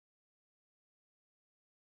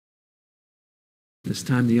This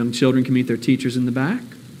time the young children can meet their teachers in the back.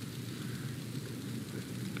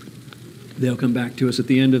 They'll come back to us at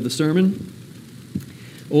the end of the sermon.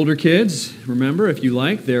 Older kids, remember, if you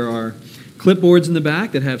like, there are clipboards in the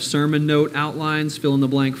back that have sermon note outlines,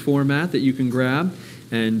 fill-in-the-blank format that you can grab.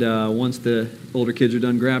 And once the older kids are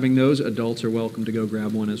done grabbing those, adults are welcome to go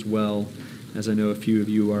grab one as well, as I know a few of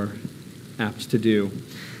you are apt to do.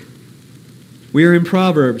 We are in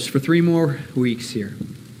Proverbs for 3 more weeks here.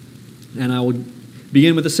 And I will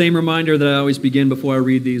begin with the same reminder that I always begin before I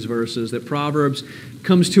read these verses, that Proverbs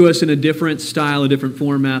comes to us in a different style, a different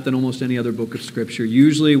format than almost any other book of Scripture.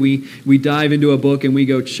 Usually we dive into a book and we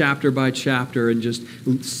go chapter by chapter and just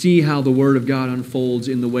see how the Word of God unfolds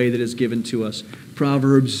in the way that is given to us.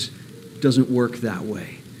 Proverbs doesn't work that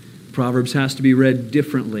way. Proverbs has to be read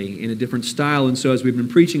differently, in a different style. And so as we've been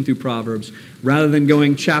preaching through Proverbs, rather than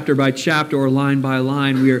going chapter by chapter or line by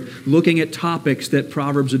line, we are looking at topics that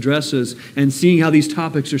Proverbs addresses and seeing how these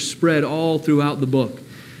topics are spread all throughout the book.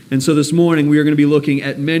 And so this morning we are going to be looking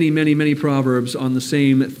at many, many, many Proverbs on the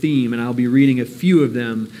same theme, and I'll be reading a few of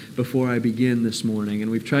them before I begin this morning. And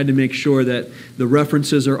we've tried to make sure that the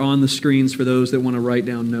references are on the screens for those that want to write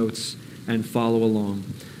down notes and follow along.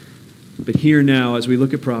 But hear now, as we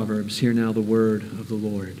look at Proverbs, hear now the word of the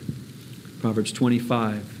Lord. Proverbs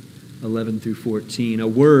 25, 11 through 14. A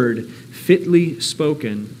word fitly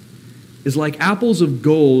spoken is like apples of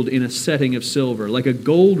gold in a setting of silver, like a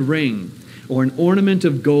gold ring or an ornament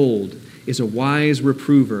of gold is a wise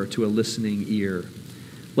reprover to a listening ear.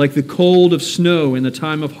 Like the cold of snow in the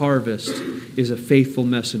time of harvest is a faithful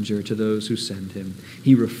messenger to those who send him.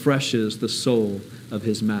 He refreshes the soul of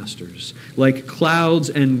his masters. Like clouds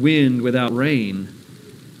and wind without rain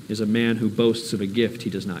is a man who boasts of a gift he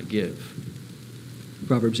does not give.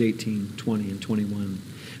 Proverbs 18, 20 and 21.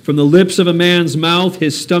 From the lips of a man's mouth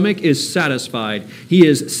his stomach is satisfied. He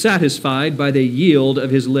is satisfied by the yield of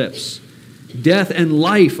his lips. Death and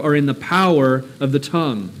life are in the power of the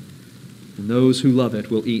tongue, and those who love it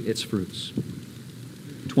will eat its fruits.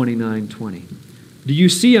 29:20. Do you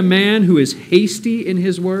see a man who is hasty in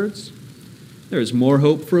his words? There is more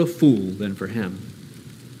hope for a fool than for him.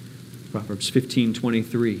 Proverbs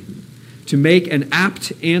 15:23. To make an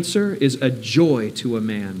apt answer is a joy to a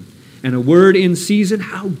man, and a word in season,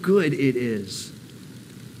 how good it is.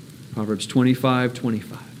 Proverbs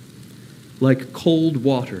 25:25. Like cold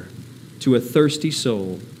water to a thirsty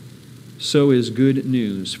soul, so is good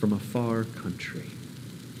news from a far country.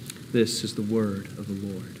 This is the word of the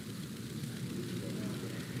Lord.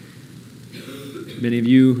 Many of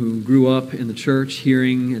you who grew up in the church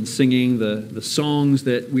hearing and singing the songs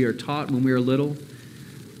that we are taught when we are little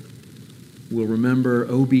will remember,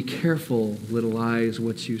 oh, be careful, little eyes,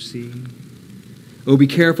 what you see. Oh, be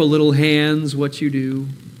careful, little hands, what you do.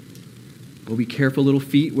 Oh, be careful, little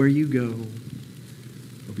feet, where you go.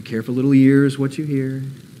 Oh, be careful, little ears, what you hear.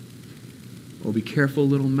 Oh, be careful,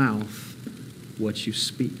 little mouth, what you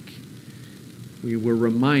speak. We were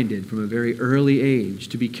reminded from a very early age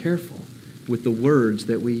to be careful with the words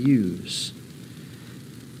that we use.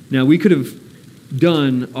 Now, we could have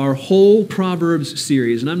done our whole Proverbs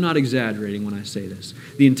series, and I'm not exaggerating when I say this.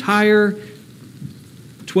 The entire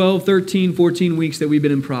 12, 13, 14 weeks that we've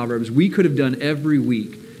been in Proverbs, we could have done every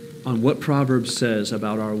week on what Proverbs says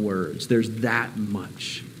about our words. There's that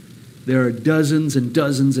much. There are dozens and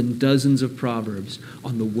dozens and dozens of Proverbs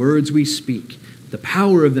on the words we speak, the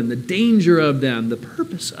power of them, the danger of them, the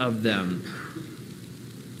purpose of them.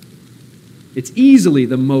 It's easily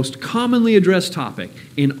the most commonly addressed topic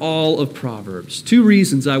in all of Proverbs. 2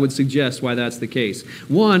 reasons I would suggest why that's the case.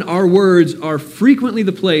 1, our words are frequently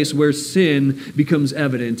the place where sin becomes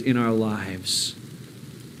evident in our lives.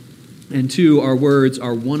 And 2, our words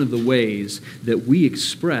are one of the ways that we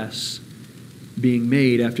express being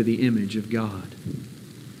made after the image of God.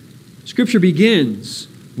 Scripture begins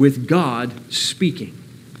with God speaking.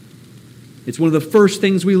 It's one of the first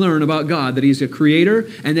things we learn about God, that He's a creator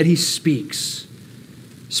and that He speaks.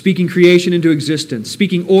 Speaking creation into existence,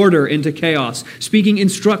 speaking order into chaos, speaking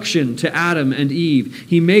instruction to Adam and Eve.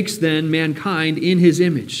 He makes then mankind in His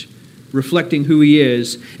image, reflecting who He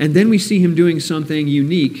is. And then we see Him doing something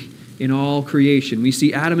unique in all creation. We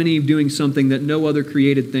see Adam and Eve doing something that no other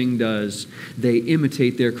created thing does. They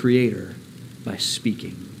imitate their Creator by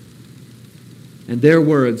speaking. And their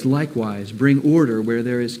words likewise bring order where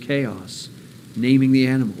there is chaos, naming the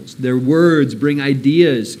animals. Their words bring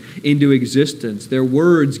ideas into existence. Their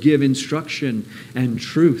words give instruction and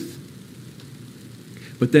truth.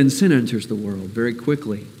 But then sin enters the world very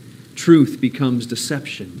quickly. Truth becomes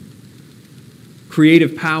deception.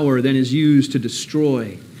 Creative power then is used to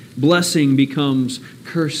destroy. Blessing becomes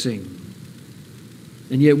cursing.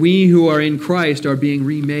 And yet we who are in Christ are being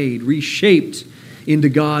remade, reshaped into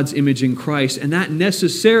God's image in Christ. And that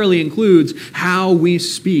necessarily includes how we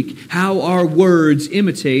speak, how our words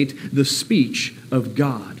imitate the speech of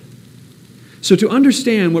God. So to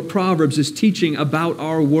understand what Proverbs is teaching about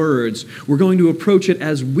our words, we're going to approach it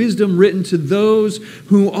as wisdom written to those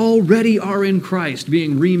who already are in Christ,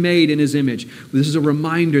 being remade in His image. This is a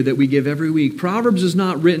reminder that we give every week. Proverbs is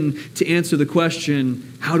not written to answer the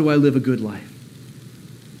question, how do I live a good life?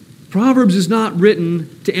 Proverbs is not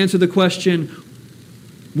written to answer the question,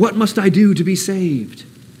 what must I do to be saved?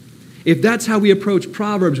 If that's how we approach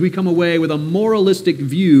Proverbs, we come away with a moralistic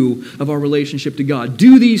view of our relationship to God.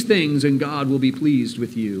 Do these things and God will be pleased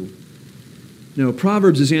with you. No,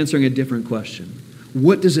 Proverbs is answering a different question.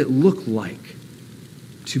 What does it look like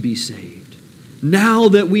to be saved? Now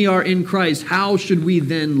that we are in Christ, how should we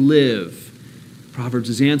then live? Proverbs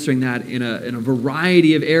is answering that in a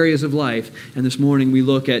variety of areas of life. And this morning we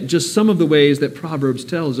look at just some of the ways that Proverbs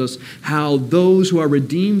tells us how those who are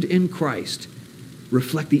redeemed in Christ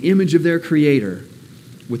reflect the image of their Creator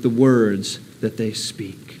with the words that they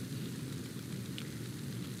speak.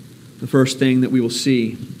 The first thing that we will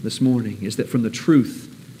see this morning is that from the truth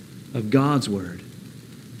of God's Word,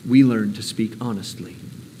 we learn to speak honestly.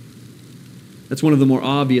 That's one of the more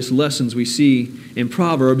obvious lessons we see in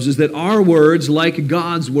Proverbs, is that our words, like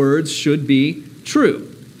God's words, should be true.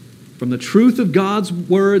 From the truth of God's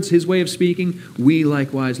words, His way of speaking, we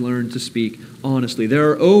likewise learn to speak honestly.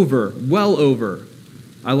 There are well over,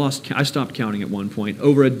 I stopped counting at one point,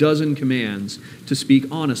 over a dozen commands to speak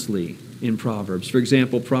honestly in Proverbs. For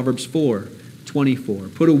example, Proverbs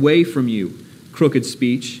 4:24, put away from you crooked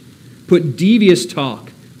speech, put devious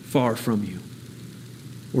talk far from you.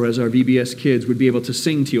 Or as our VBS kids would be able to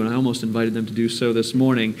sing to you, and I almost invited them to do so this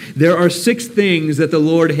morning, there are 6 things that the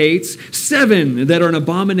Lord hates, 7 that are an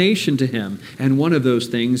abomination to Him. And one of those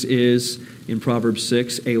things is, in Proverbs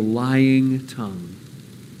 6, a lying tongue.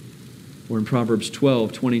 Or in Proverbs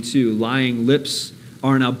 12:22, lying lips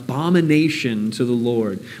are an abomination to the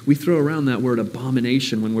Lord. We throw around that word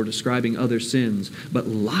abomination when we're describing other sins, but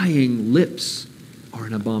lying lips are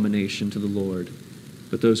an abomination to the Lord.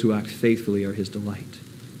 But those who act faithfully are His delight.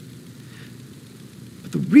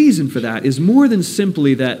 But the reason for that is more than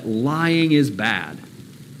simply that lying is bad.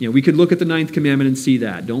 You know, we could look at the 9th commandment and see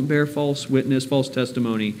that. Don't bear false witness, false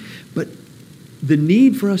testimony. But the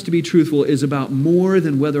need for us to be truthful is about more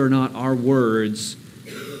than whether or not our words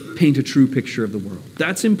paint a true picture of the world.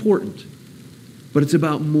 That's important, but it's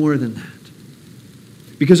about more than that.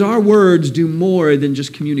 Because our words do more than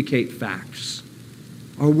just communicate facts.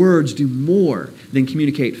 Our words do more than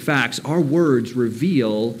communicate facts. Our words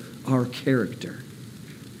reveal our character.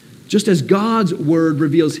 Just as God's word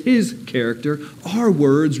reveals His character, our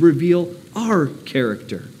words reveal our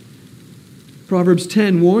character. Proverbs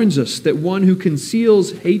 10 warns us that one who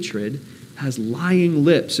conceals hatred has lying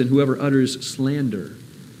lips, and whoever utters slander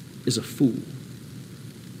is a fool.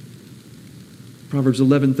 Proverbs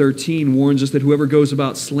 11:13 warns us that whoever goes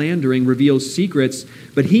about slandering reveals secrets,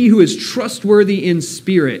 but he who is trustworthy in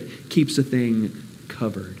spirit keeps a thing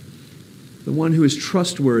covered. The one who is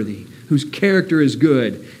trustworthy, whose character is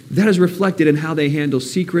good, that is reflected in how they handle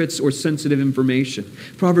secrets or sensitive information.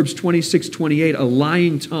 Proverbs 26:28, a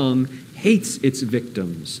lying tongue hates its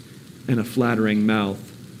victims, and a flattering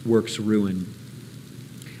mouth works ruin.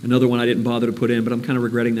 Another one I didn't bother to put in, but I'm kind of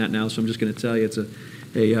regretting that now, so I'm just going to tell you. It's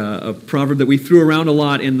a proverb that we threw around a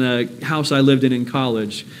lot in the house I lived in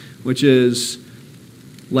college, which is,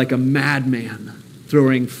 like a madman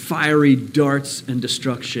throwing fiery darts and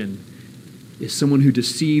destruction is someone who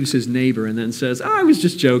deceives his neighbor and then says, I was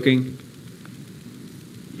just joking.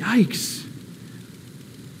 Yikes.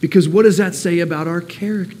 Because what does that say about our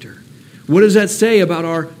character? What does that say about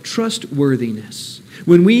our trustworthiness?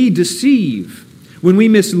 When we deceive, when we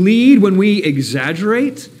mislead, when we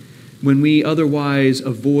exaggerate, when we otherwise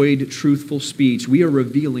avoid truthful speech, we are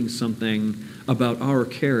revealing something about our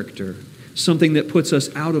character, something that puts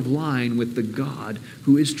us out of line with the God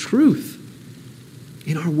who is truth.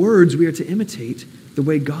 In our words, we are to imitate the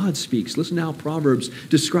way God speaks. Listen to how Proverbs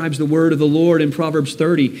describes the word of the Lord in Proverbs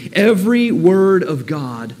 30. Every word of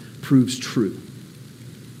God proves true.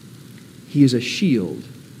 He is a shield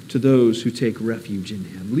to those who take refuge in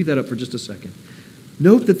Him. Leave that up for just a second.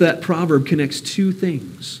 Note that proverb connects 2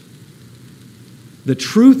 things: the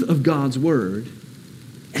truth of God's word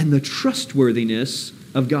and the trustworthiness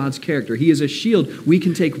of God's character. He is a shield. We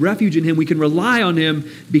can take refuge in Him. We can rely on Him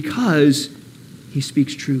because He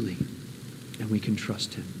speaks truly, and we can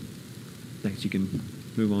trust Him. Thanks. You can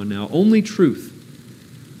move on now. Only truth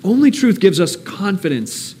gives us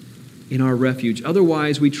confidence in our refuge.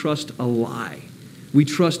 Otherwise, we trust a lie. We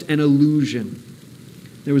trust an illusion.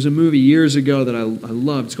 There was a movie years ago that I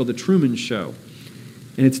loved. It's called The Truman Show.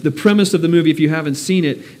 And it's the premise of the movie, if you haven't seen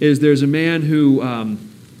it, is there's a man who,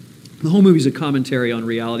 the whole movie is a commentary on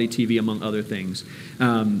reality TV, among other things.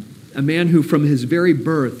 A man who, from his very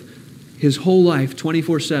birth, his whole life,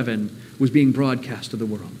 24/7, was being broadcast to the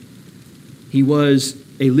world. He was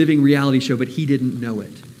a living reality show, but he didn't know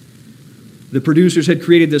it. The producers had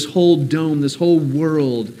created this whole dome, this whole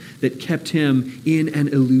world that kept him in an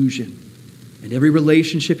illusion. And every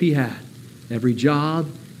relationship he had, every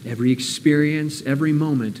job, every experience, every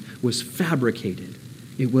moment was fabricated.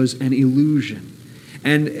 It was an illusion.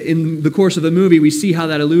 And in the course of the movie, we see how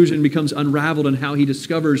that illusion becomes unraveled and how he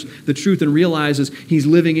discovers the truth and realizes he's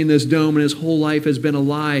living in this dome and his whole life has been a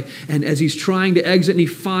lie. And as he's trying to exit and he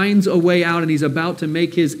finds a way out and he's about to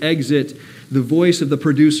make his exit, the voice of the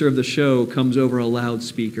producer of the show comes over a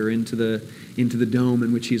loudspeaker into the dome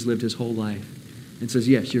in which he's lived his whole life and says,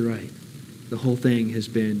 yes, you're right. The whole thing has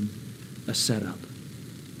been a setup.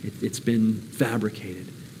 It's been fabricated.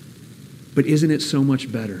 But isn't it so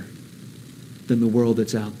much better than the world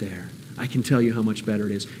that's out there? I can tell you how much better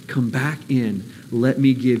it is. Come back in. Let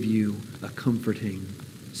me give you a comforting,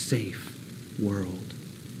 safe world.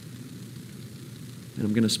 And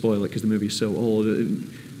I'm going to spoil it because the movie's so old.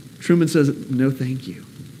 Truman says, no, thank you.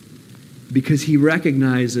 Because he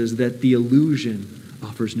recognizes that the illusion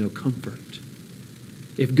offers no comfort.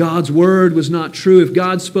 If God's word was not true, if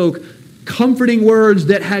God spoke comforting words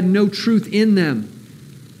that had no truth in them,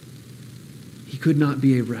 he could not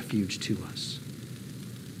be a refuge to us.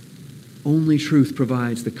 Only truth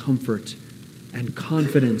provides the comfort and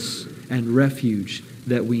confidence and refuge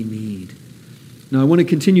that we need. Now, I want to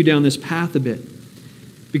continue down this path a bit,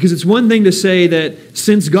 because it's one thing to say that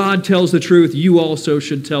since God tells the truth, you also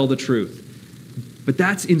should tell the truth. But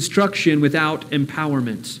that's instruction without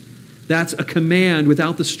empowerment. That's a command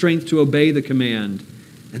without the strength to obey the command.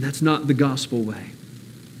 And that's not the gospel way.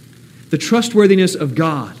 The trustworthiness of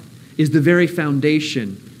God is the very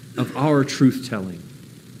foundation of our truth-telling.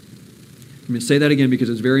 I'm going to say that again because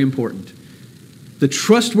it's very important. The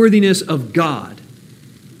trustworthiness of God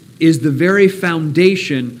is the very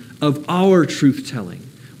foundation of our truth-telling.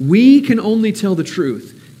 We can only tell the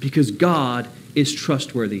truth because God is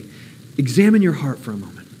trustworthy. Examine your heart for a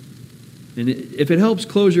moment. And if it helps,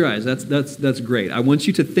 close your eyes. That's great. I want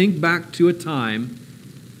you to think back to a time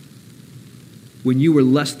when you were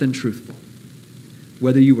less than truthful.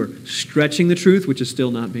 Whether you were stretching the truth, which is still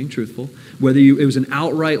not being truthful, whether it was an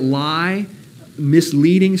outright lie,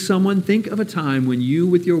 misleading someone, think of a time when you,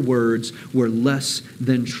 with your words, were less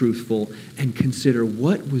than truthful, and consider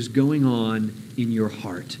what was going on in your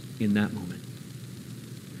heart in that moment.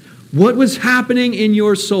 What was happening in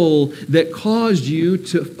your soul that caused you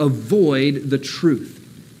to avoid the truth?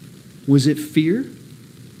 Was it fear?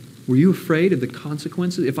 Were you afraid of the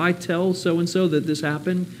consequences? If I tell so-and-so that this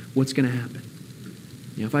happened, what's going to happen?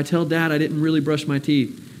 If I tell Dad I didn't really brush my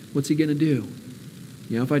teeth, what's he going to do?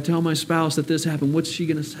 If I tell my spouse that this happened, what's she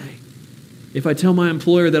going to say? If I tell my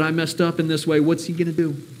employer that I messed up in this way, what's he going to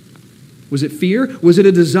do? Was it fear? Was it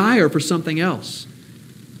a desire for something else?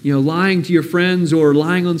 Lying to your friends or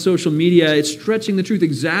lying on social media, it's stretching the truth,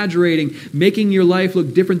 exaggerating, making your life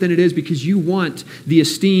look different than it is because you want the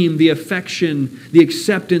esteem, the affection, the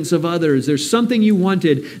acceptance of others. There's something you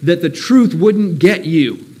wanted that the truth wouldn't get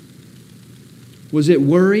you. Was it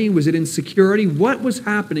worry? Was it insecurity? What was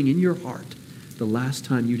happening in your heart the last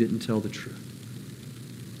time you didn't tell the truth?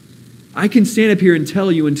 I can stand up here and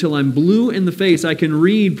tell you until I'm blue in the face. I can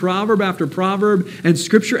read proverb after proverb and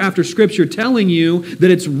scripture after scripture telling you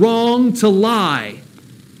that it's wrong to lie.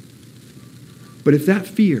 But if that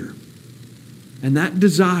fear and that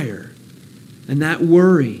desire and that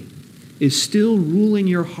worry is still ruling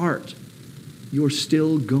your heart, you're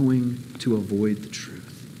still going to avoid the truth.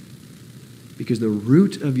 Because the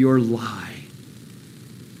root of your lie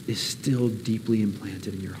is still deeply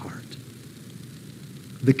implanted in your heart.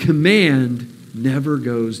 The command never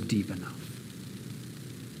goes deep enough.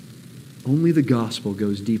 Only the gospel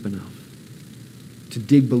goes deep enough to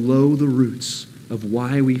dig below the roots of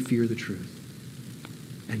why we fear the truth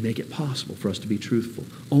and make it possible for us to be truthful.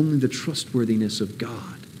 Only the trustworthiness of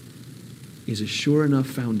God is a sure enough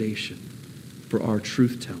foundation for our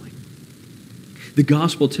truth-telling. The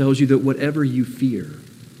gospel tells you that whatever you fear,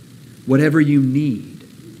 whatever you need,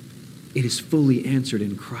 it is fully answered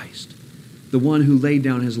in Christ, the one who laid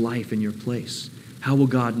down his life in your place. How will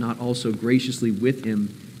God not also graciously with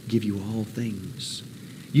him give you all things?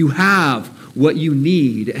 You have what you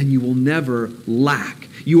need, and you will never lack.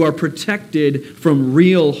 You are protected from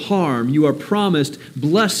real harm. You are promised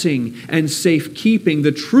blessing and safekeeping.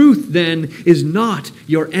 The truth, then, is not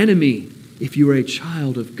your enemy if you are a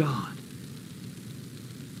child of God.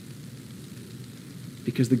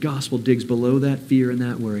 Because the gospel digs below that fear and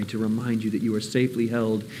that worry to remind you that you are safely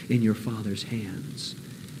held in your Father's hands.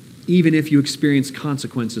 Even if you experience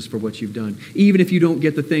consequences for what you've done, even if you don't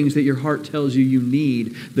get the things that your heart tells you you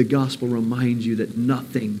need, the gospel reminds you that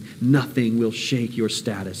nothing will shake your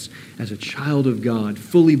status as a child of God,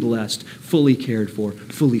 fully blessed, fully cared for,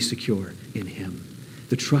 fully secure in Him.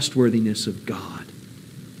 The trustworthiness of God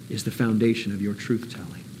is the foundation of your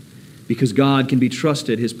truth-telling. Because God can be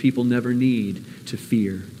trusted, His people never need to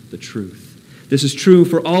fear the truth. This is true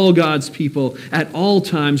for all God's people at all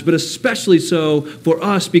times, but especially so for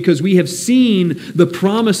us because we have seen the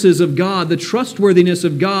promises of God, the trustworthiness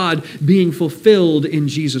of God being fulfilled in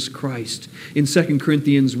Jesus Christ. In 2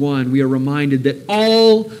 Corinthians 1, we are reminded that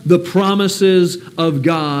all the promises of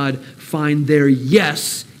God find their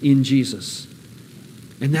yes in Jesus.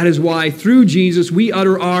 And that is why through Jesus we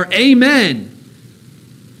utter our amen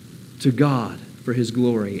to God for His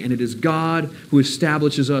glory. And it is God who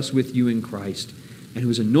establishes us with you in Christ and who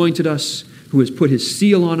has anointed us, who has put His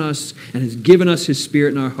seal on us, and has given us His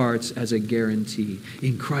Spirit in our hearts as a guarantee.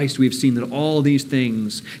 In Christ we have seen that all these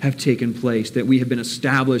things have taken place, that we have been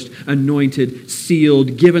established, anointed,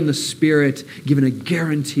 sealed, given the Spirit, given a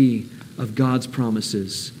guarantee of God's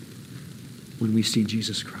promises when we see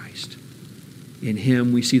Jesus Christ. In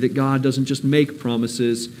Him we see that God doesn't just make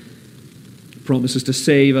promises to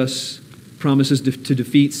save us, promises to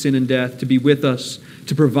defeat sin and death, to be with us,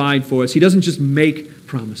 to provide for us. He doesn't just make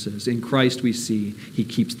promises. In Christ we see He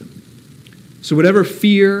keeps them. So whatever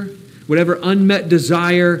fear, whatever unmet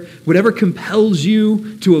desire, whatever compels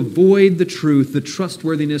you to avoid the truth, the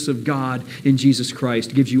trustworthiness of God in Jesus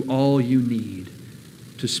Christ gives you all you need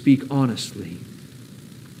to speak honestly,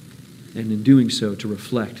 and in doing so to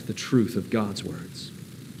reflect the truth of God's words.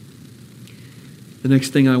 The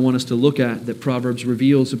next thing I want us to look at that Proverbs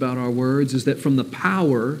reveals about our words is that from the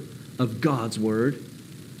power of God's word,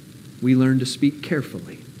 we learn to speak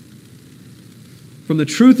carefully. From the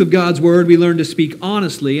truth of God's word, we learn to speak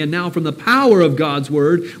honestly, and now from the power of God's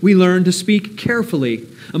word, we learn to speak carefully.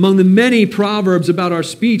 Among the many proverbs about our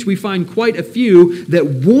speech, we find quite a few that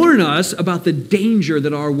warn us about the danger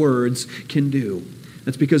that our words can do.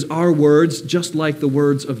 That's because our words, just like the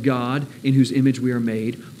words of God, in whose image we are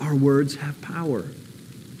made, our words have power.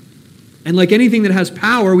 And like anything that has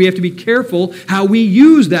power, we have to be careful how we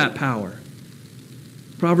use that power.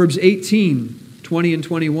 Proverbs 18:20 and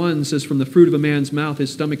 21 says, "From the fruit of a man's mouth his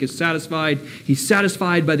stomach is satisfied. He's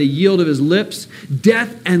satisfied by the yield of his lips.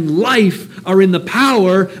 Death and life are in the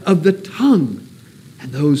power of the tongue,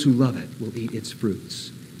 and those who love it will eat its fruits."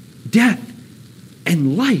 Death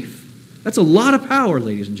and life. That's a lot of power,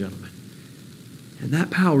 ladies and gentlemen. And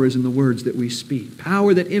that power is in the words that we speak.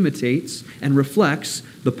 Power that imitates and reflects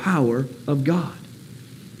the power of God.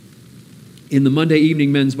 In the Monday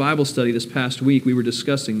evening men's Bible study this past week, we were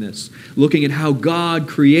discussing this, looking at how God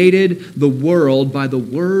created the world by the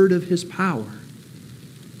word of His power.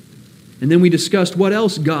 And then we discussed what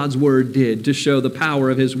else God's word did to show the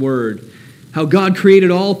power of His word. How God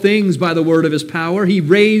created all things by the word of His power. He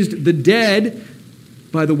raised the dead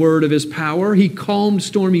by the word of His power. He calmed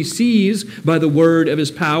stormy seas by the word of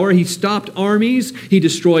His power. He stopped armies. He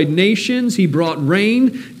destroyed nations. He brought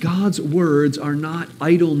rain. God's words are not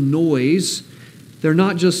idle noise. They're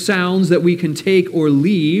not just sounds that we can take or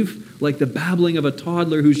leave, like the babbling of a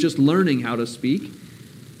toddler who's just learning how to speak.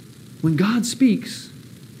 When God speaks,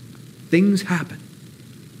 things happen.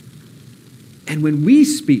 And when we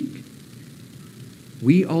speak,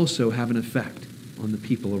 we also have an effect on the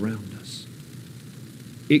people around us.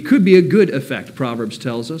 It could be a good effect, Proverbs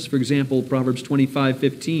tells us. For example, Proverbs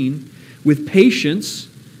 25:15, "With patience,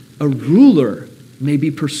 a ruler may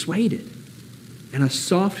be persuaded, and a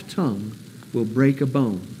soft tongue will break a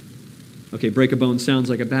bone." Okay, break a bone sounds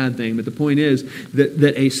like a bad thing, but the point is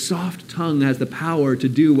that a soft tongue has the power to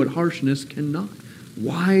do what harshness cannot.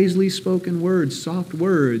 Wisely spoken words, soft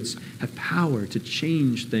words, have power to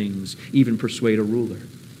change things, even persuade a ruler.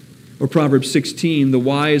 Or Proverbs 16, "The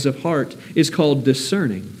wise of heart is called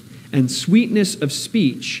discerning, and sweetness of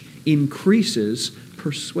speech increases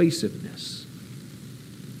persuasiveness."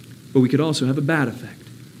 But we could also have a bad effect.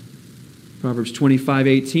 Proverbs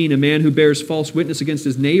 25:18, "A man who bears false witness against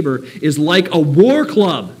his neighbor is like a war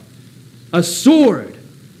club, a sword,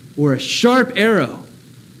 or a sharp arrow.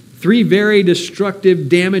 Three very destructive,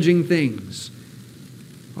 damaging things.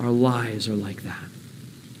 Our lies are like that."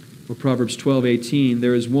 Or Proverbs 12:18,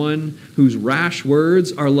 "There is one whose rash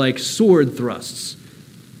words are like sword thrusts,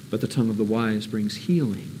 but the tongue of the wise brings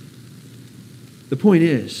healing. The point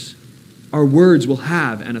is, our words will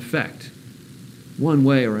have an effect, one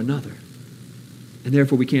way or another, and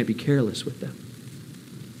therefore we can't be careless with them.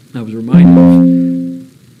 I was reminded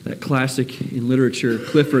of that classic in literature,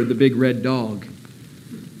 Clifford the Big Red Dog.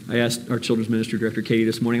 I asked our children's ministry director, Katie,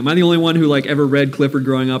 this morning, am I the only one who ever read Clifford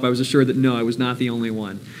growing up? I was assured that no, I was not the only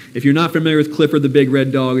one. If you're not familiar with Clifford the Big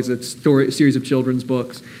Red Dog, it's a series of children's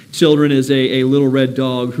books. Children is a little red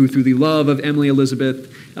dog who, through the love of Emily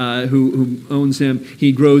Elizabeth, who owns him,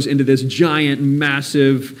 he grows into this giant,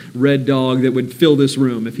 massive red dog that would fill this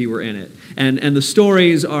room if he were in it. And the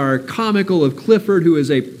stories are comical of Clifford, who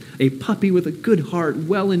is a puppy with a good heart,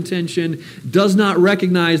 well-intentioned, does not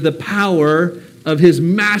recognize the power of his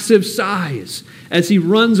massive size as he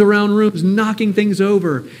runs around rooms knocking things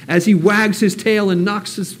over, as he wags his tail and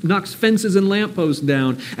knocks fences and lampposts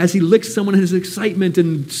down, as he licks someone in his excitement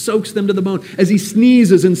and soaks them to the bone, as he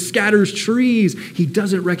sneezes and scatters trees. He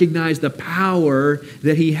doesn't recognize the power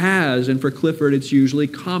that he has, and for Clifford it's usually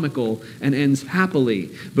comical and ends happily.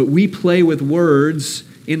 But we play with words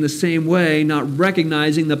in the same way, not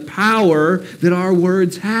recognizing the power that our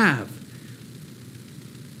words have.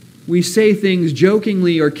 We say things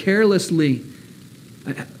jokingly or carelessly.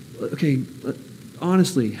 Okay,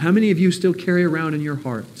 honestly, how many of you still carry around in your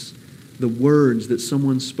hearts the words that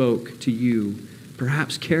someone spoke to you,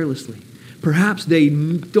 perhaps carelessly? Perhaps they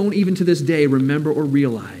don't even to this day remember or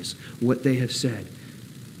realize what they have said.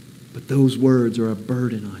 But those words are a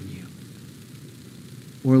burden on you.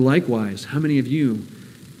 Or likewise, how many of you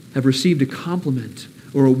have received a compliment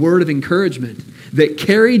or a word of encouragement that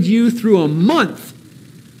carried you through a month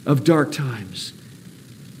of dark times,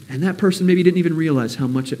 and that person maybe didn't even realize how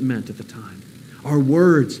much it meant at the time? Our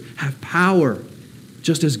words have power,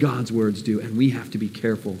 just as God's words do, and we have to be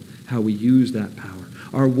careful how we use that power.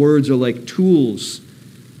 Our words are like tools.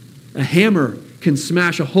 A hammer can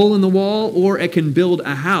smash a hole in the wall, or it can build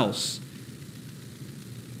a house.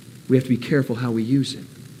 We have to be careful how we use it.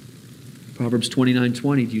 Proverbs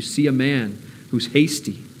 29:20, do you see a man who's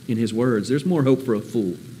hasty in his words? There's more hope for a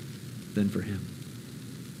fool than for him.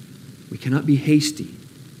 We cannot be hasty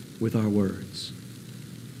with our words.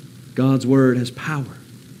 God's word has power.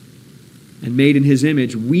 And made in his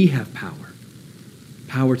image, we have power.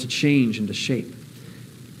 Power to change and to shape.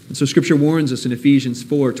 And so Scripture warns us in Ephesians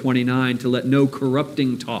 4:29 to let no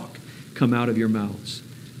corrupting talk come out of your mouths,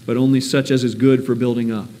 but only such as is good for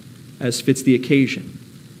building up, as fits the occasion,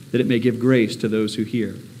 that it may give grace to those who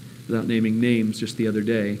hear. Without naming names, just the other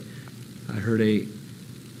day, I heard an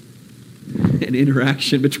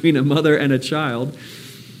interaction between a mother and a child.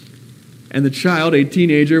 And the child, a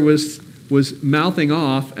teenager, was mouthing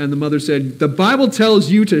off, and the mother said, "The Bible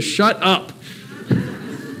tells you to shut up."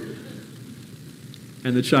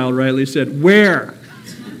 And the child rightly said, "Where?"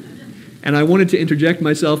 And I wanted to interject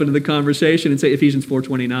myself into the conversation and say Ephesians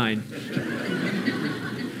 4:29.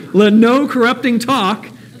 Let no corrupting talk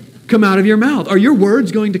come out of your mouth. Are your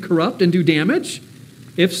words going to corrupt and do damage?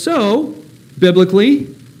 If so, biblically,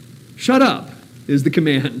 shut up is the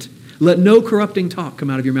command. Let no corrupting talk come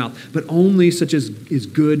out of your mouth, but only such as is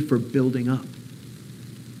good for building up,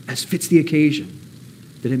 as fits the occasion,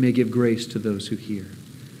 that it may give grace to those who hear.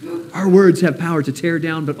 Our words have power to tear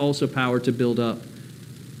down, but also power to build up.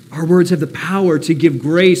 Our words have the power to give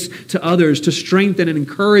grace to others, to strengthen and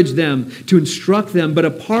encourage them, to instruct them. But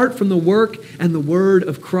apart from the work and the word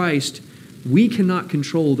of Christ, we cannot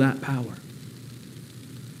control that power.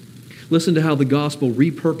 Listen to how the gospel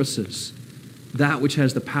repurposes that which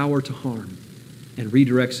has the power to harm and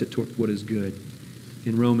redirects it toward what is good.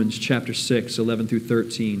 In Romans chapter 6, 11 through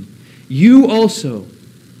 13, you also,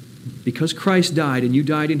 because Christ died and you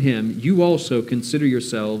died in him, you also consider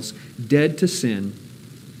yourselves dead to sin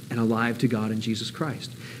and alive to God in Jesus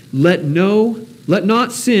Christ. Let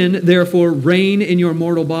not sin, therefore, reign in your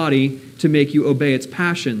mortal body to make you obey its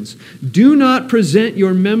passions. Do not present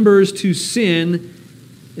your members to sin.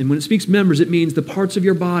 And when it speaks members, it means the parts of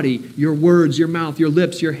your body, your words, your mouth, your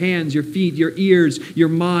lips, your hands, your feet, your ears, your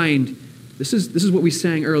mind. This is what we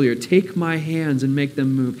sang earlier. Take my hands and make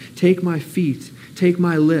them move. Take my feet. Take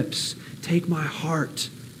my lips. Take my heart.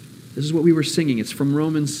 This is what we were singing. It's from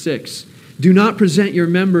Romans 6. Do not present your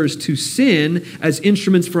members to sin as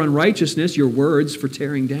instruments for unrighteousness, your words for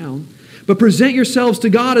tearing down, but present yourselves to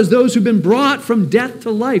God as those who've been brought from death to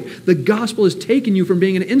life. The gospel has taken you from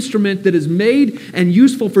being an instrument that is made and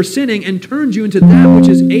useful for sinning and turned you into that which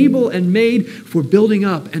is able and made for building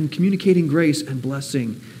up and communicating grace and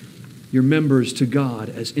blessing your members to God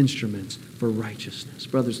as instruments for righteousness.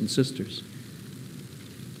 Brothers and sisters,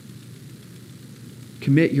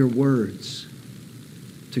 commit your words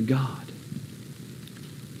to God.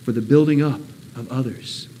 for the building up of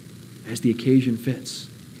others as the occasion fits.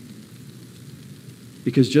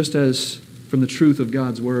 Because just as from the truth of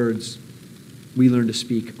God's words, we learn to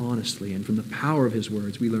speak honestly, and from the power of his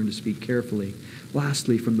words, we learn to speak carefully.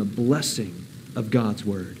 Lastly, from the blessing of God's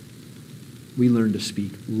word, we learn to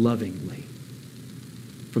speak lovingly.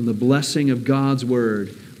 From the blessing of God's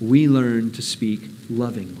word, we learn to speak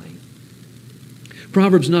lovingly.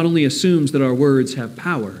 Proverbs not only assumes that our words have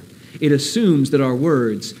power, it assumes that our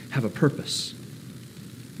words have a purpose.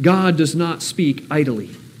 God does not speak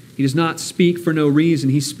idly. He does not speak for no reason.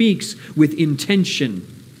 He speaks with intention.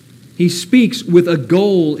 He speaks with a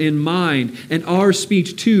goal in mind, and our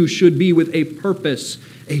speech too should be with a purpose,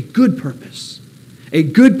 a good purpose. A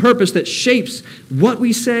good purpose that shapes what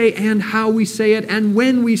we say and how we say it and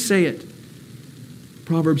when we say it.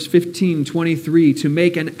 Proverbs 15:23, to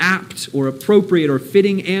make an apt or appropriate or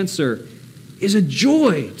fitting answer is a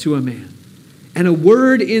joy to a man. And a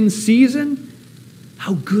word in season,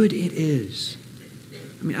 how good it is.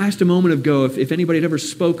 I mean, I asked a moment ago if anybody had ever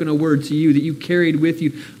spoken a word to you that you carried with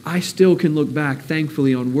you. I still can look back,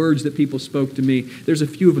 thankfully, on words that people spoke to me. There's a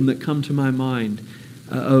few of them that come to my mind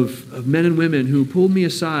of men and women who pulled me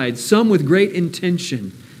aside, some with great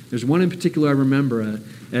intention. There's one in particular I remember.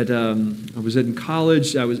 I was in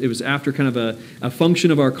college. It was after kind of a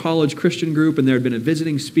function of our college Christian group, and there had been a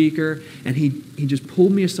visiting speaker, and he just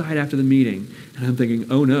pulled me aside after the meeting. And I'm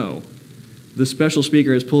thinking, oh no. The special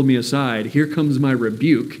speaker has pulled me aside. Here comes my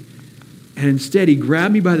rebuke. And instead, he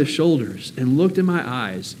grabbed me by the shoulders and looked in my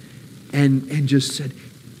eyes and just said,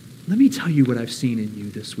 let me tell you what I've seen in you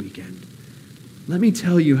this weekend. Let me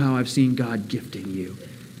tell you how I've seen God gifting you.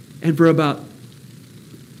 And for about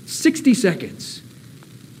 60 seconds,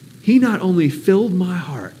 he not only filled my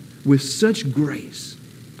heart with such grace,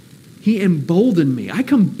 he emboldened me. I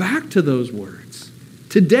come back to those words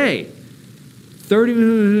today. 30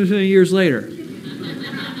 years later,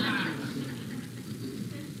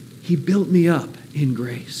 he built me up in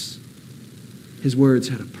grace. His words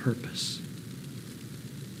had a purpose.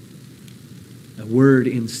 A word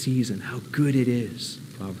in season, how good it is,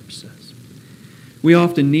 Proverbs says. We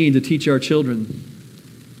often need to teach our children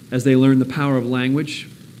as they learn the power of language,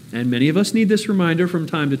 and many of us need this reminder from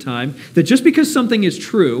time to time, that just because something is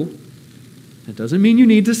true, that doesn't mean you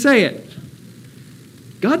need to say it.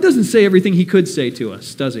 God doesn't say everything he could say to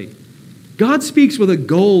us, does he? God speaks with a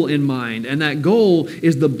goal in mind, and that goal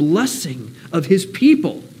is the blessing of his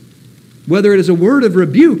people. Whether it is a word of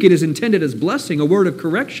rebuke, it is intended as blessing, a word of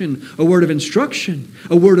correction, a word of instruction,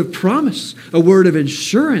 a word of promise, a word of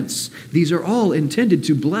assurance. These are all intended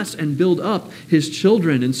to bless and build up his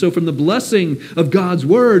children. And so from the blessing of God's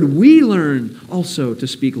word, we learn also to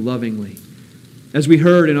speak lovingly. As we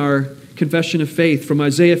heard in our confession of faith from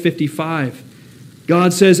Isaiah 55,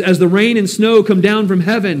 God says, as the rain and snow come down from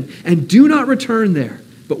heaven and do not return there,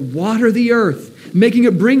 but water the earth, making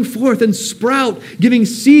it bring forth and sprout, giving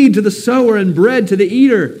seed to the sower and bread to the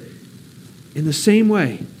eater. In the same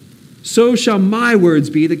way, so shall my words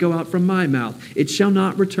be that go out from my mouth. It shall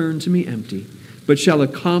not return to me empty, but shall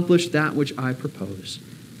accomplish that which I propose,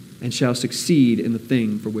 and shall succeed in the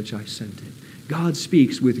thing for which I sent it. God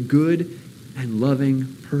speaks with good and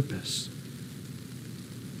loving purpose.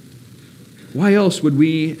 Why else would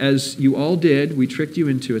we, as you all did, we tricked you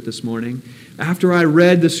into it this morning, after I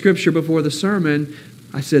read the scripture before the sermon,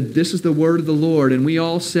 I said, this is the word of the Lord, and we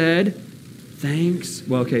all said, thanks.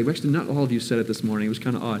 Well, okay, actually not all of you said it this morning. It was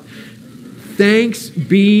kind of odd. Thanks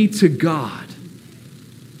be to God.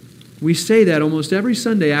 We say that almost every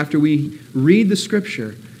Sunday after we read the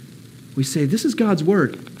scripture. We say, this is God's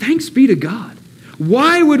word. Thanks be to God.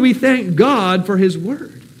 Why would we thank God for his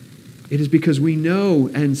word? It is because we know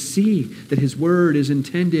and see that his word is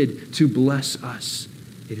intended to bless us.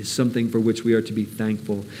 It is something for which we are to be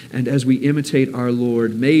thankful. And as we imitate our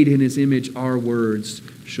Lord, made in his image, our words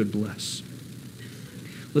should bless.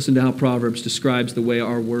 Listen to how Proverbs describes the way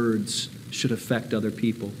our words should affect other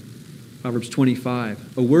people. Proverbs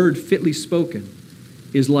 25, a word fitly spoken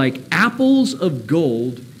is like apples of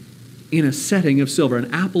gold in a setting of silver.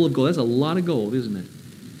 An apple of gold, that's a lot of gold, isn't it?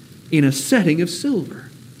 In a setting of silver.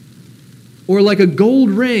 Or like a gold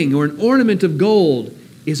ring or an ornament of gold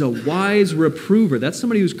is a wise reprover. That's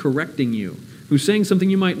somebody who's correcting you, who's saying something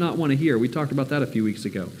you might not want to hear. We talked about that a few weeks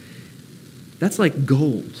ago. That's like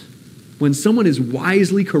gold. When someone is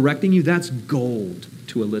wisely correcting you, that's gold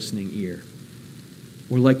to a listening ear.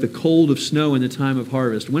 Or like the cold of snow in the time of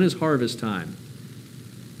harvest. When is harvest time?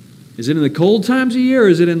 Is it in the cold times of year or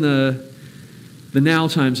is it in the now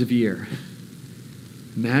times of year?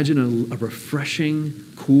 Imagine a refreshing,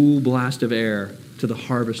 cool blast of air to the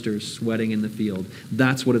harvesters sweating in the field.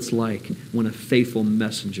 That's what it's like when a faithful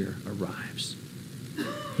messenger arrives.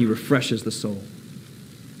 He refreshes the soul.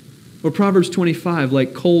 Or Proverbs 25,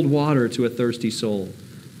 like cold water to a thirsty soul,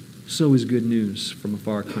 so is good news from a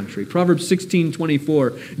far country. Proverbs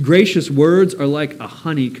 16:24, gracious words are like a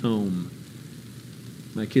honeycomb.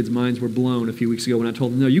 My kids' minds were blown a few weeks ago when I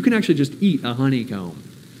told them, no, you can actually just eat a honeycomb.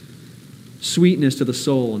 Sweetness to the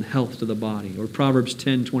soul and health to the body. Or Proverbs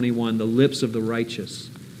 10:21, the lips of the righteous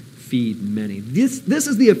feed many. This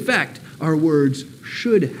is the effect our words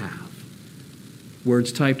should have.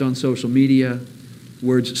 Words typed on social media,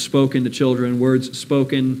 words spoken to children, words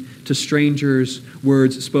spoken to strangers,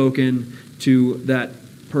 words spoken to that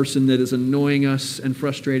person that is annoying us and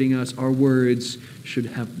frustrating us. Our words should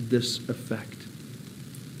have this effect.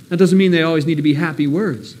 That doesn't mean they always need to be happy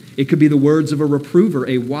words. It could be the words of a reprover,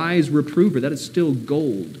 a wise reprover. That is still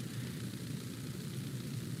gold.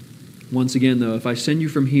 Once again, though, if I send you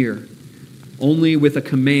from here only with a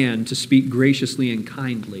command to speak graciously and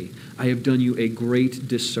kindly, I have done you a great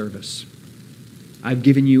disservice. I've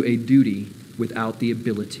given you a duty without the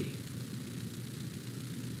ability.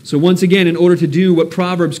 So once again, in order to do what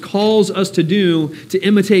Proverbs calls us to do, to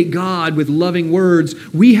imitate God with loving words,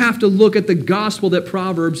 we have to look at the gospel that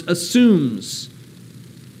Proverbs assumes.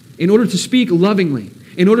 In order to speak lovingly,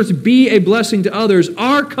 in order to be a blessing to others,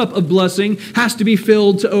 our cup of blessing has to be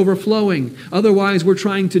filled to overflowing. Otherwise, we're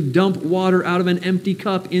trying to dump water out of an empty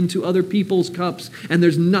cup into other people's cups, and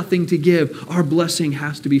there's nothing to give. Our blessing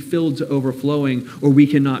has to be filled to overflowing, or we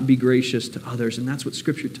cannot be gracious to others. And that's what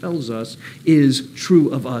Scripture tells us is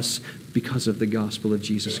true of us because of the gospel of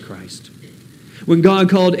Jesus Christ. When God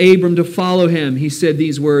called Abram to follow him, he said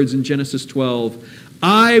these words in Genesis 12,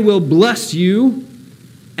 I will bless you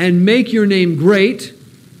and make your name great,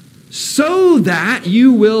 so that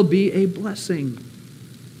you will be a blessing.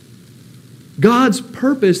 God's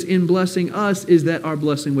purpose in blessing us is that our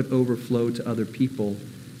blessing would overflow to other people.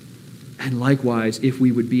 And likewise, if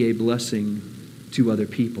we would be a blessing to other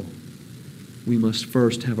people, we must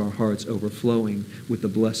first have our hearts overflowing with the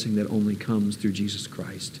blessing that only comes through Jesus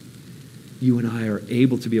Christ. You and I are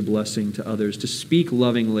able to be a blessing to others, to speak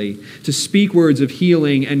lovingly, to speak words of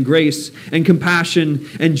healing and grace and compassion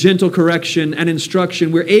and gentle correction and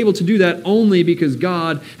instruction. We're able to do that only because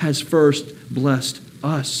God has first blessed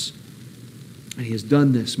us. And He has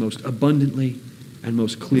done this most abundantly and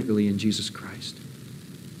most clearly in Jesus Christ.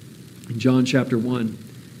 In John chapter 1,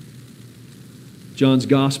 John's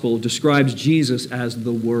gospel describes Jesus as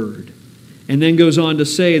the Word, and then goes on to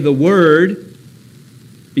say the Word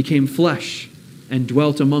became flesh and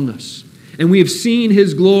dwelt among us. And we have seen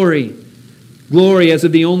His glory, glory as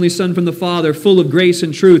of the only Son from the Father, full of grace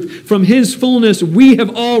and truth. From His fullness we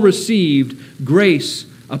have all received grace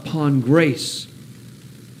upon grace.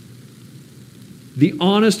 The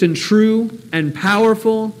honest and true and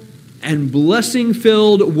powerful and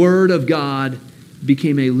blessing-filled Word of God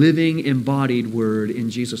became a living, embodied Word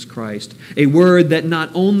in Jesus Christ. A Word that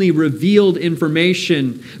not only revealed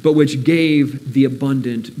information, but which gave the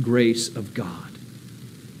abundant grace of God.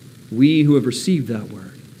 We who have received that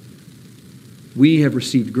Word, we have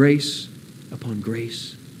received grace upon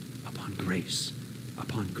grace upon grace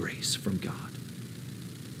upon grace from God.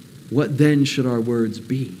 What then should our words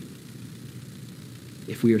be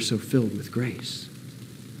if we are so filled with grace?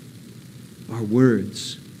 Our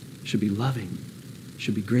words should be loving,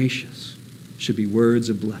 should be gracious, should be words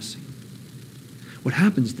of blessing. What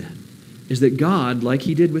happens then is that God, like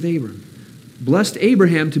He did with Abram, blessed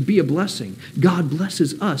Abraham to be a blessing. God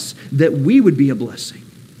blesses us that we would be a blessing.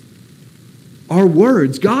 Our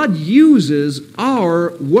words, God uses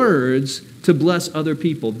our words to bless other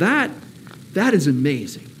people. That is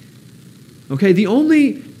amazing. Okay,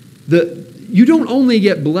 you don't only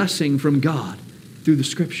get blessing from God through the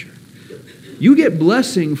Scripture. You get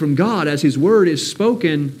blessing from God as His Word is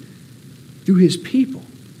spoken through His people.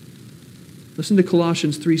 Listen to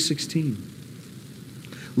Colossians 3:16.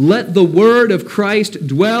 Let the word of Christ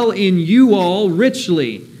dwell in you all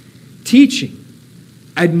richly, teaching,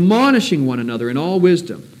 admonishing one another in all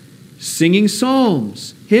wisdom, singing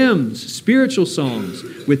psalms, hymns, spiritual songs,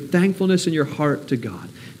 with thankfulness in your heart to God.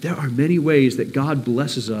 There are many ways that God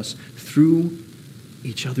blesses us through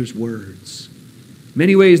each other's words.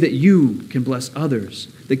 Many ways that you can bless others,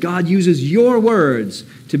 that God uses your words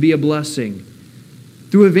to be a blessing.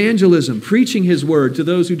 Through evangelism, preaching His word to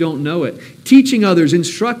those who don't know it, teaching others,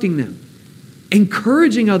 instructing them,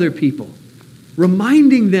 encouraging other people,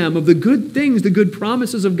 reminding them of the good things, the good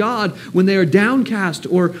promises of God when they are downcast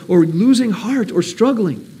or losing heart or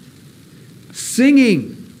struggling.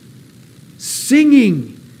 Singing.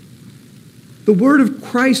 The word of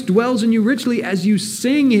Christ dwells in you richly as you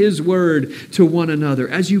sing his word to one another,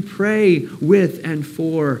 as you pray with and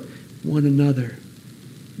for one another.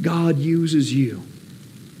 God uses you,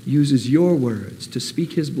 uses your words to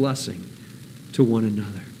speak his blessing to one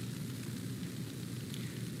another.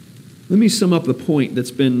 Let me sum up the point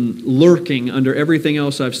that's been lurking under everything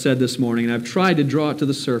else I've said this morning, and I've tried to draw it to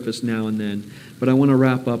the surface now and then, but I want to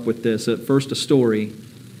wrap up with this. At first, a story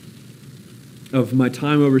of my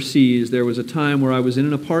time overseas. There was a time where I was in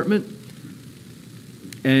an apartment,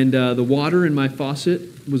 and the water in my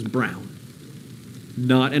faucet was brown.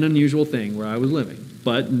 Not an unusual thing where I was living,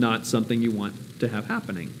 but not something you want to have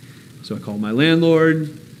happening. So I called my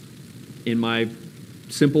landlord. In my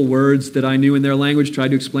simple words that I knew in their language, tried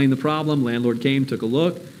to explain the problem. Landlord came, took a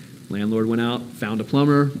look. Landlord went out, found a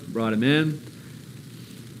plumber, brought him in.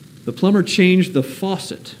 The plumber changed the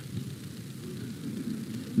faucet.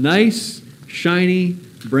 Nice, shiny,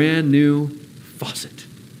 brand new faucet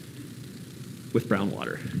with brown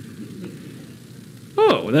water.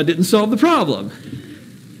 Oh, that didn't solve the problem.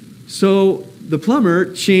 So the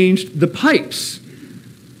plumber changed the pipes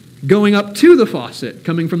going up to the faucet,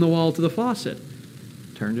 coming from the wall to the faucet.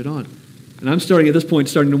 Turned it on. And I'm starting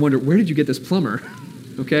to wonder, where did you get this plumber?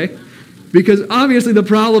 Okay? Because obviously the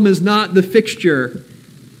problem is not the fixture.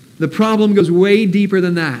 The problem goes way deeper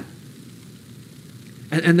than that.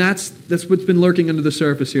 And that's what's been lurking under the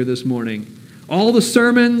surface here this morning. All the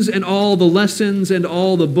sermons and all the lessons and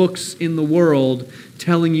all the books in the world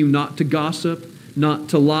telling you not to gossip, not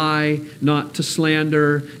to lie, not to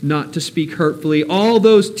slander, not to speak hurtfully. All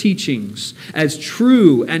those teachings, as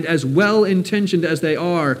true and as well-intentioned as they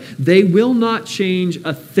are, they will not change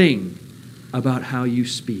a thing about how you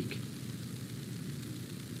speak.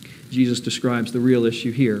 Jesus describes the real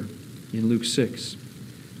issue here in Luke 6.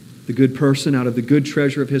 The good person out of the good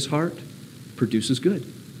treasure of his heart produces good.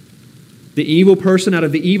 The evil person out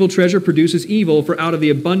of the evil treasure produces evil, for out of the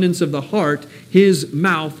abundance of the heart his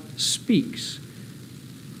mouth speaks.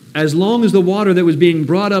 As long as the water that was being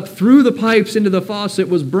brought up through the pipes into the faucet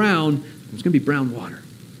was brown, it was going to be brown water.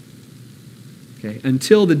 Okay?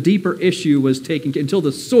 Until the deeper issue was taken, until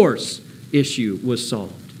the source issue was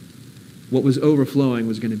solved. What was overflowing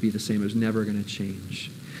was going to be the same. It was never going to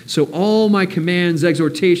change. So all my commands,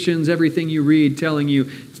 exhortations, everything you read telling you,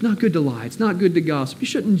 it's not good to lie, it's not good to gossip, you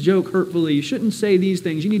shouldn't joke hurtfully, you shouldn't say these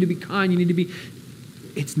things, you need to be kind, you need to be...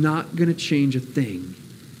 It's not going to change a thing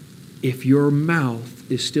if your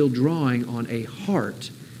mouth is still drawing on a heart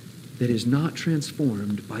that is not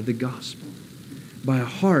transformed by the gospel, by a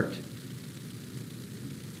heart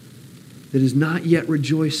that is not yet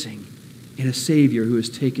rejoicing in a Savior who has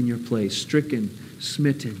taken your place, stricken,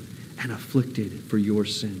 smitten, and afflicted for your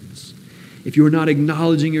sins. If you are not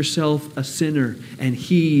acknowledging yourself a sinner and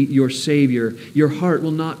He your Savior, your heart will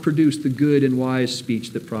not produce the good and wise speech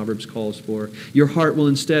that Proverbs calls for. Your heart will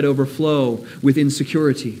instead overflow with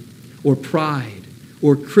insecurity or pride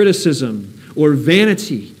or criticism or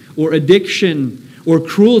vanity or addiction or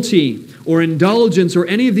cruelty or indulgence or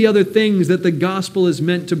any of the other things that the gospel is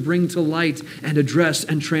meant to bring to light and address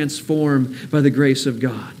and transform by the grace of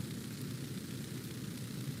God.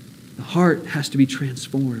 The heart has to be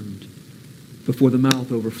transformed before the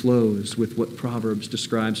mouth overflows with what Proverbs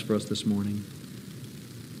describes for us this morning.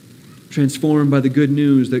 Transformed by the good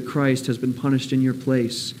news that Christ has been punished in your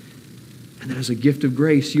place, and that as a gift of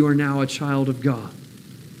grace, you are now a child of God.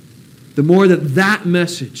 The more that that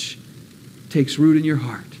message takes root in your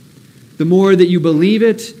heart, the more that you believe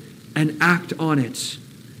it and act on it,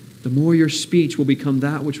 the more your speech will become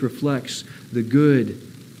that which reflects the good,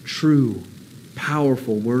 true,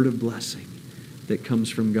 powerful word of blessing that comes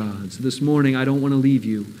from God. So this morning, I don't want to leave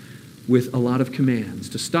you with a lot of commands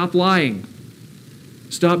to stop lying,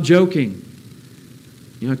 stop joking.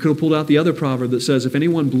 You know, I could have pulled out the other proverb that says, if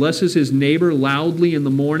anyone blesses his neighbor loudly in the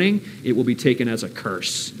morning, it will be taken as a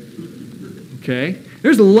curse. Okay?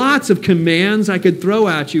 There's lots of commands I could throw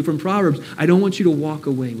at you from Proverbs. I don't want you to walk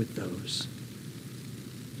away with those.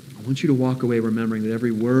 I want you to walk away remembering that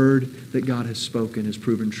every word that God has spoken is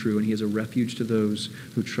proven true, and He is a refuge to those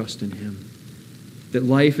who trust in Him. That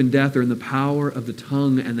life and death are in the power of the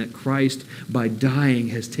tongue, and that Christ, by dying,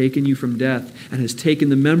 has taken you from death and has taken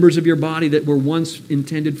the members of your body that were once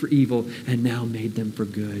intended for evil and now made them for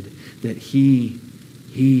good. That He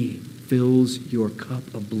fills your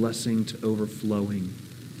cup of blessing to overflowing.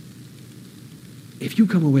 If you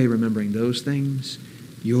come away remembering those things,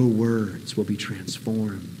 your words will be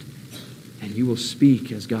transformed. And you will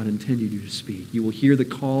speak as God intended you to speak. You will hear the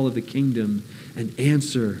call of the kingdom and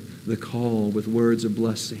answer the call with words of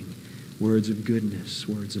blessing, words of goodness,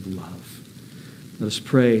 words of love. Let us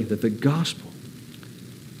pray that the gospel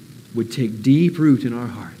would take deep root in our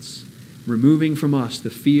hearts, removing from us the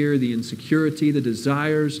fear, the insecurity, the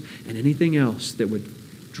desires, and anything else that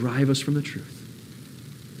would drive us from the truth.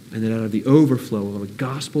 And that out of the overflow of a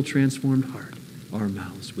gospel-transformed heart, our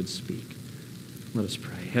mouths would speak. Let us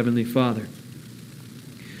pray. Heavenly Father,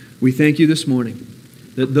 we thank you this morning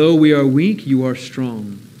that though we are weak, you are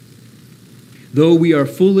strong. Though we are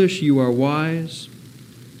foolish, you are wise.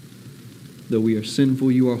 Though we are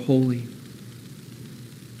sinful, you are holy.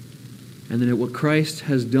 And that what Christ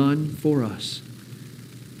has done for us,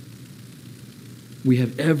 we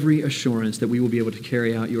have every assurance that we will be able to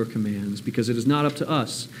carry out your commands, because it is not up to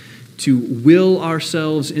us to will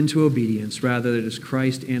ourselves into obedience. Rather, it is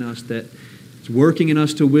Christ in us that is working in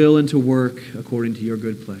us to will and to work according to your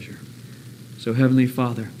good pleasure. So, Heavenly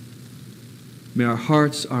Father, may our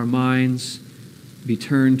hearts, our minds be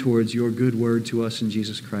turned towards your good word to us in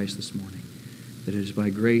Jesus Christ this morning, that it is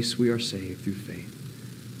by grace we are saved through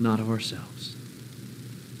faith, not of ourselves.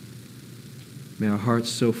 May our hearts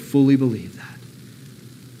so fully believe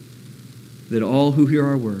that all who hear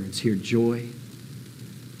our words hear joy,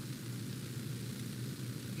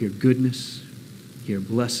 hear goodness, hear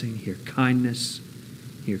blessing, hear kindness,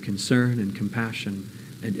 hear concern and compassion,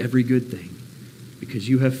 and every good thing, because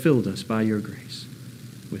you have filled us by your grace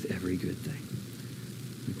with every good thing.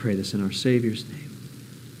 We pray this in our Savior's name.